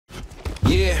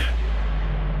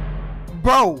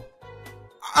Bro,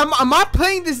 am I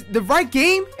playing the right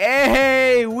game?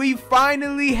 Hey, we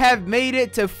finally have made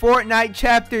it to Fortnite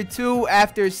Chapter 2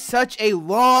 after such a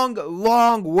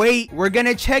long wait. We're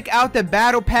gonna check out the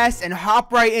battle pass and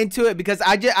hop right into it because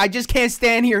I just can't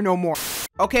stand here no more.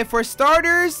 Okay, for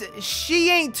starters, she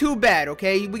ain't too bad,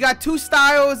 okay? We got 2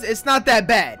 styles. It's not that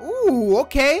bad. Ooh,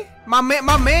 okay. My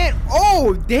man.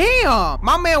 Oh, damn.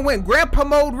 My man went grandpa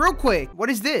mode real quick.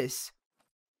 What is this?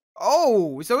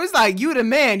 Oh, so it's like you the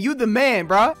man,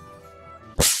 bro.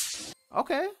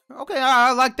 Okay,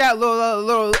 I like that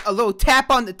little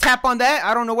tap on that.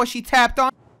 I don't know what she tapped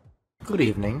on. Good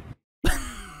evening.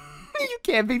 You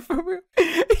can't be for real.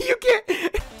 You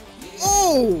can't.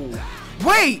 Oh,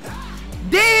 wait.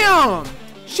 Damn,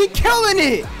 she killing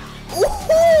it.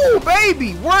 Ooh,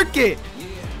 baby, work it.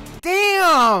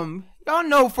 Damn, y'all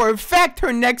know for a fact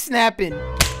her neck snapping.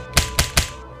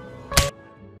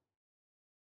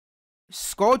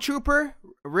 Skull Trooper?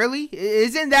 Really?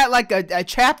 Isn't that like a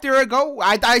chapter ago?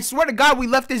 I swear to God we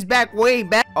left this back way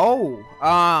back. Oh,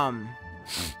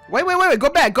 wait, go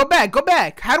back.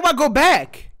 How do I go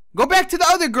back? Go back to the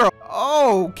other girl.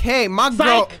 Okay, my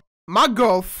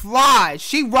girl flies.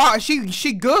 She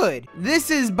good. This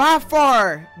is by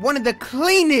far one of the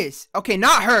cleanest. Okay,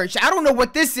 not her. I don't know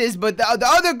what this is, but the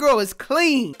other girl is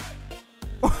clean.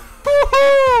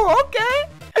 Okay.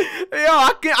 Yo,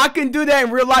 I can do that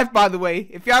in real life, by the way.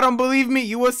 If y'all don't believe me,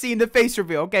 you will see in the face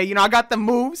reveal. Okay, you know, I got the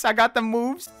moves.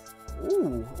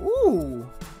 Ooh.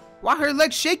 Why her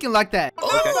legs shaking like that?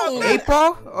 Okay.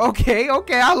 8-ball? Okay,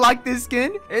 I like this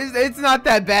skin. It's not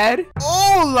that bad.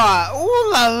 Ooh la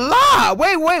la.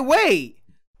 Wait.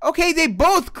 Okay, they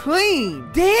both clean.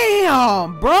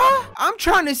 Damn, bruh. I'm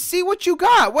trying to see what you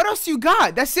got. What else you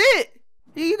got? That's it?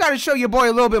 You gotta show your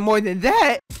boy a little bit more than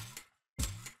that.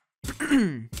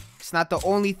 It's not the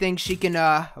only thing she can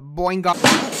boing up.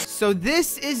 So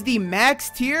this is the max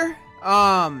tier.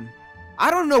 I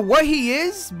don't know what he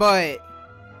is, but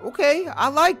okay, I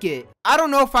like it. I don't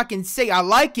know if I can say I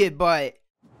like it, but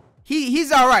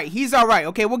he's alright.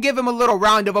 Okay, we'll give him a little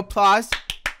round of applause.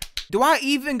 Do I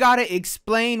even gotta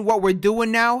explain what we're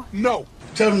doing now? No.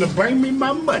 Tell them to bring me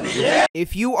my money. Yeah.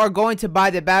 If you are going to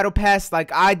buy the battle pass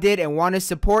like I did and want to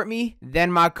support me,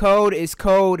 then my code is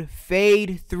code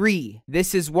FADE3.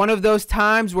 This is one of those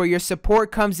times where your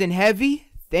support comes in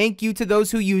heavy. Thank you to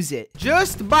those who use it.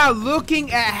 Just by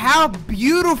looking at how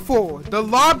beautiful the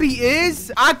lobby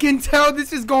is, I can tell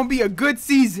this is gonna be a good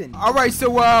season. All right, so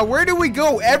where do we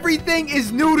go? Everything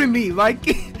is new to me. Like,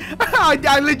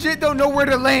 I legit don't know where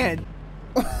to land.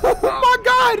 Oh my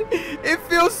God, it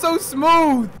feels so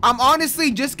smooth. I'm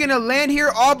honestly just gonna land here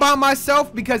all by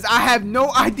myself because I have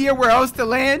no idea where else to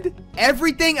land.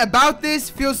 Everything about this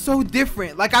feels so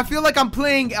different. Like, I feel like I'm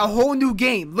playing a whole new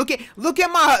game. Look at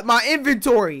my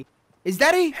inventory. Is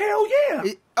that a hell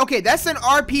yeah? Okay, that's an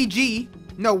RPG.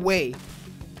 No way.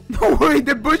 No way,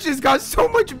 the bushes got so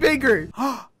much bigger.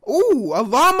 Ooh, a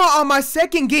llama on my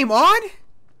second game on?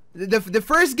 The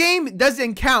first game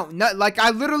doesn't count. Not like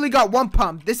I literally got 1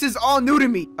 pump. This is all new to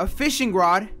me. A fishing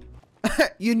rod.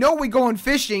 You know we going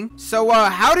fishing. So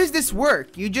how does this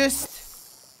work? You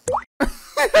just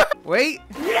wait.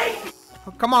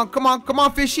 Come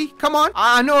on, fishy. Come on.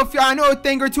 I know a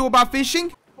thing or two about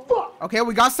fishing. Okay,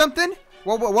 we got something.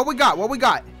 What we got?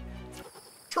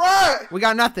 Try it. We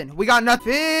got nothing.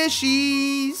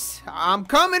 Fishies. I'm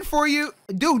coming for you.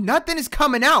 Dude, nothing is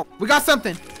coming out. We got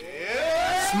something.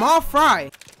 Small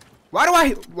fry. Why do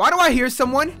I hear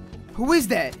someone? Who is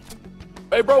that?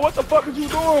 Hey, bro, what the fuck is you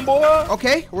doing, boy?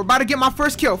 Okay, we're about to get my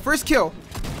first kill.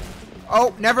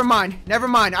 Oh, never mind.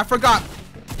 I forgot.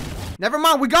 Never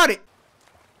mind, we got it.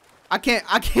 I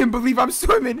can't believe I'm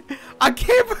swimming. I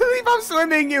can't believe I'm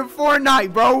swimming in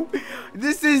Fortnite, bro.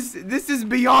 This is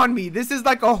beyond me. This is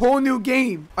like a whole new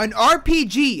game. An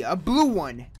RPG, a blue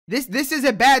one. This is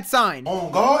a bad sign.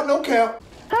 On guard, no cap.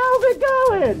 How's it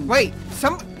going? Wait,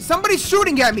 somebody's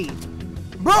shooting at me.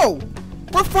 Bro,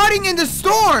 we're fighting in the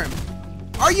storm.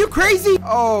 Are you crazy?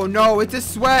 Oh no, it's a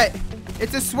sweat.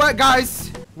 It's a sweat,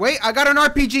 guys. Wait, I got an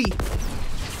RPG.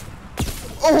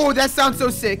 Oh, that sounds so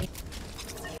sick.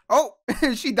 Oh,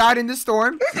 she died in the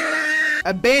storm.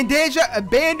 A bandage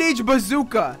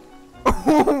bazooka.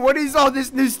 What is all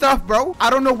this new stuff, bro? I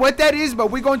don't know what that is,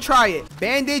 but we're gonna try it.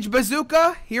 Bandage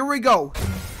bazooka, here we go.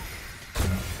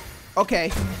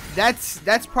 Okay, that's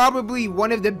probably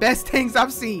one of the best things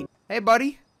I've seen. Hey,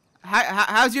 buddy,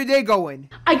 how's your day going?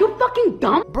 Are you fucking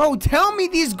dumb? Bro, tell me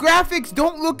these graphics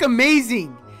don't look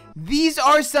amazing. These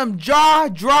are some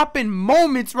jaw-dropping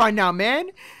moments right now, man.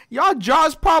 Y'all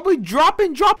jaws probably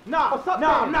dropping. Nah, what's up?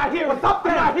 Nah, I'm not hearing it. What's up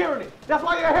there? I'm not hearing it. That's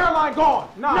why your hairline gone.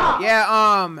 Nah.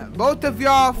 Yeah, both of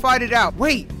y'all fight it out.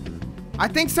 Wait, I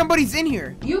think somebody's in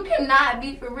here. You cannot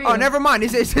be for real. Oh, never mind.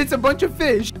 It's a bunch of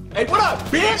fish. Hey, what up,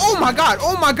 bitch? Oh my god.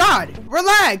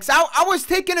 Relax. I was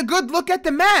taking a good look at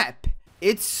the map.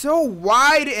 It's so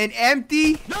wide and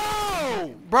empty.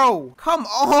 No! Bro, come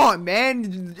on,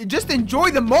 man. Just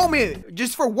enjoy the moment.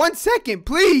 Just for 1 second,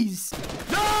 please.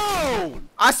 No!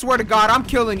 I swear to God, I'm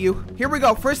killing you. Here we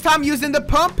go. First time using the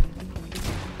pump.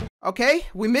 Okay,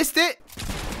 we missed it.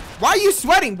 Why are you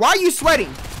sweating?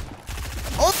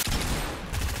 Oh.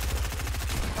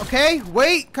 Okay,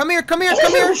 wait. Come here.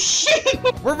 Oh, shit!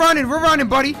 We're running,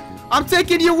 buddy. I'm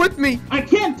taking you with me. I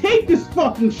can't take this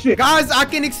fucking shit. Guys, I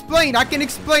can explain,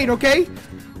 okay?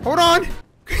 Hold on.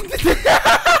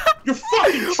 You're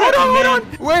fucking tripping, Hold man. on.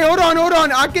 Wait, hold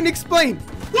on. I can explain.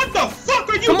 What the fuck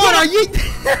are you Come doing? on, are you?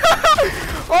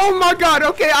 Oh my god,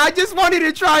 okay, I just wanted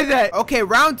to try that. Okay,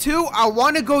 round 2, I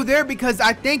want to go there because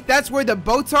I think that's where the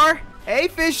boats are. Hey,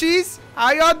 fishies,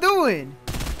 how y'all doing?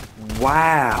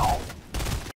 Wow.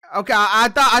 Okay, I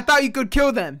thought you could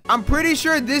kill them. I'm pretty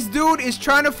sure this dude is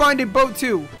trying to find a boat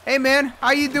too. Hey man,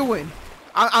 how you doing?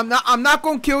 I'm not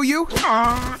gonna kill you.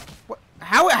 What?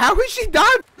 How is she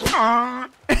dive?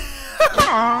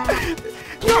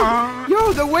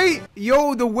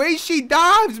 Yo, the way she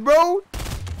dives, bro.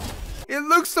 It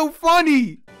looks so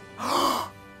funny.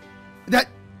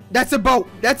 That's a boat.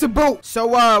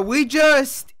 So we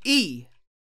just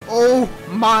Oh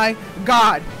my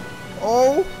god.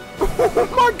 Oh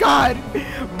my god.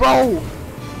 Bro,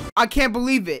 I can't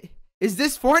believe it. Is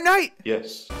this Fortnite?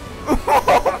 Yes.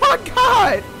 Oh my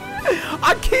god.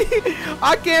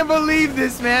 I can't believe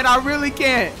this, man. I really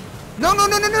can't. No.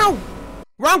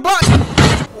 Wrong button.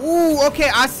 Ooh, okay.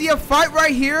 I see a fight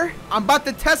right here. I'm about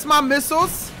to test my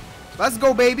missiles. Let's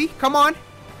go, baby. Come on.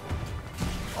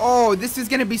 Oh, this is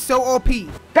gonna be so OP.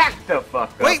 Back the fuck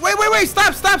up. Wait.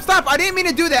 Stop. I didn't mean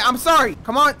to do that. I'm sorry.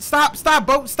 Come on. Stop,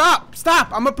 boat. Stop.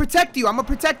 I'm gonna protect you.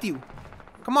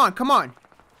 Come on.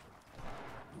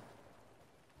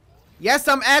 Yes,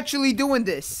 I'm actually doing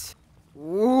this.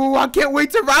 Ooh, I can't wait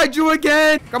to ride you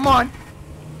again. Come on.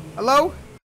 Hello?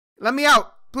 Let me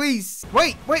out, please.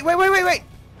 Wait.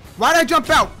 Why did I jump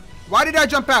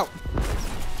out?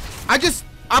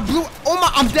 I blew. Oh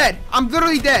my, I'm dead. I'm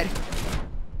literally dead.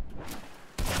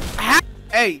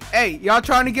 Hey, y'all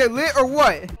trying to get lit or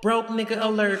what? Broke nigga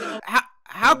alert.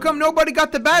 How come nobody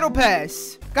got the battle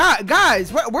pass?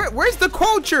 Guys, where's the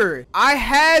culture? I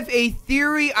have a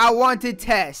theory I want to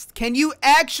test. Can you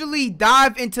actually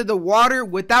dive into the water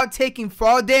without taking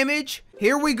fall damage?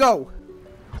 Here we go.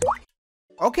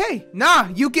 Okay, nah,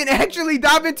 you can actually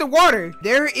dive into water.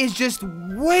 There is just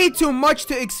way too much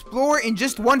to explore in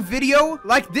just one video.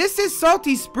 Like, this is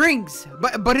Salty Springs,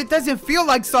 but it doesn't feel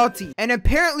like salty. And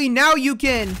apparently now you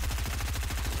can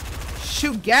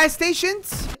shoot gas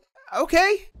stations?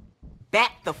 Okay.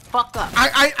 Back the fuck up.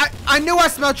 I knew I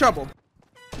smelled trouble.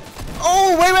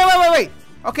 Oh, wait.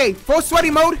 Okay, full sweaty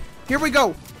mode. Here we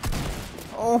go.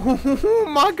 Oh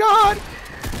my god.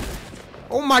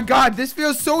 Oh my god, this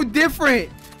feels so different.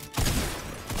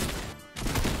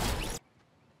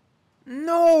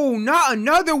 No, not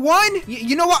another one.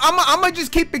 You know what? I'm gonna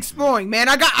just keep exploring, man.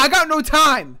 I got no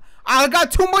time. I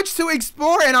got too much to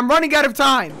explore and I'm running out of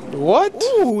time. What?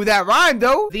 Ooh, that rhymed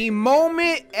though. The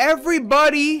moment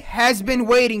everybody has been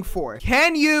waiting for.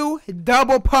 Can you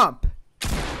double pump?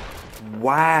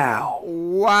 Wow.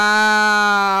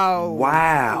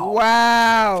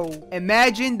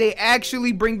 Imagine they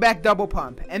actually bring back double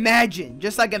pump. Imagine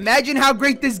how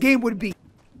great this game would be.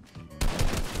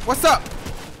 What's up?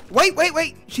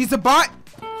 Wait. She's a bot.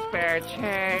 Spare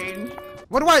change.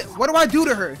 What do I do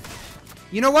to her?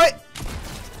 You know what?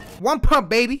 One pump,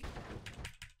 baby.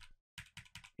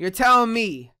 You're telling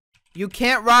me you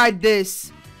can't ride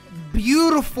this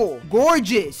beautiful,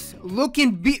 gorgeous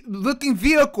looking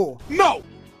vehicle? No.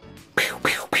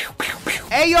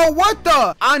 Hey, yo, what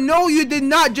the? I know you did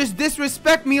not just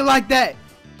disrespect me like that.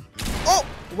 Oh,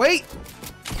 wait.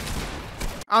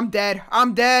 I'm dead.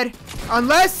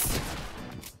 Unless...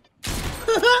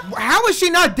 How is she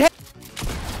not dead?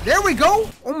 There we go.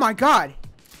 Oh my god.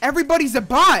 Everybody's a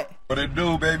bot. What it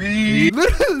do, baby?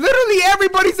 Literally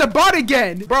everybody's a bot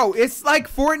again. Bro, it's like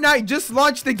Fortnite just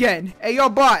launched again. Hey, yo,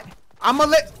 bot. I'ma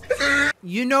let...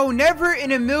 You know, never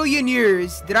in a million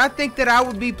years did I think that I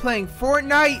would be playing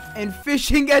Fortnite and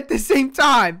fishing at the same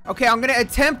time. Okay, I'm gonna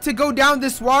attempt to go down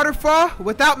this waterfall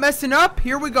without messing up.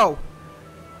 Here we go.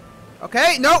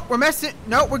 Okay, no, we're messing.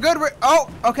 No, we're good. Oh,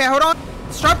 okay, hold on.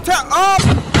 Strap to...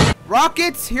 Oh!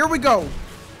 Rockets, here we go.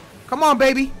 Come on,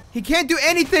 baby. He can't do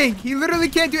anything. He literally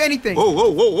can't do anything. Whoa, whoa,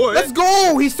 whoa, whoa. Let's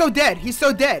go. He's so dead. He's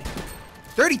so dead.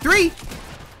 33.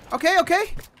 Okay,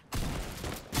 okay.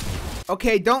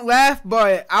 Okay, don't laugh,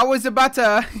 but I was about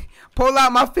to pull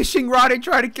out my fishing rod and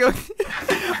try to kill him.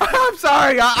 I'm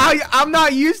sorry. I'm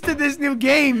not used to this new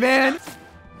game, man.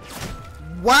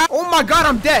 Wow. Oh my god,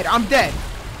 I'm dead. I'm dead.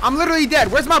 I'm literally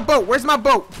dead. Where's my boat? Where's my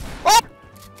boat? Oh!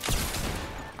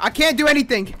 I can't do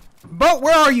anything. Boat,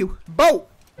 where are you? Boat.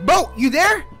 Boat, you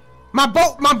there? My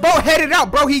boat headed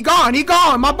out, bro. He gone.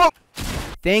 My boat.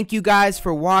 Thank you guys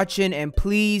for watching, and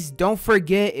please don't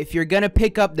forget, if you're gonna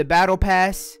pick up the battle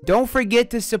pass, don't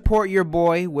forget to support your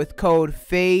boy with code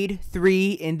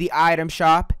FADE3 in the item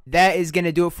shop. That is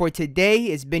gonna do it for today.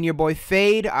 It's been your boy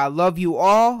Fade. I love you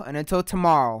all, and until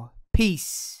tomorrow,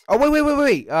 peace. Oh,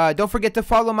 wait. Don't forget to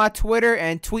follow my Twitter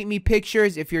and tweet me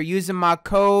pictures if you're using my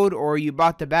code or you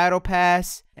bought the battle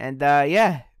pass. And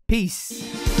yeah,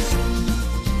 peace.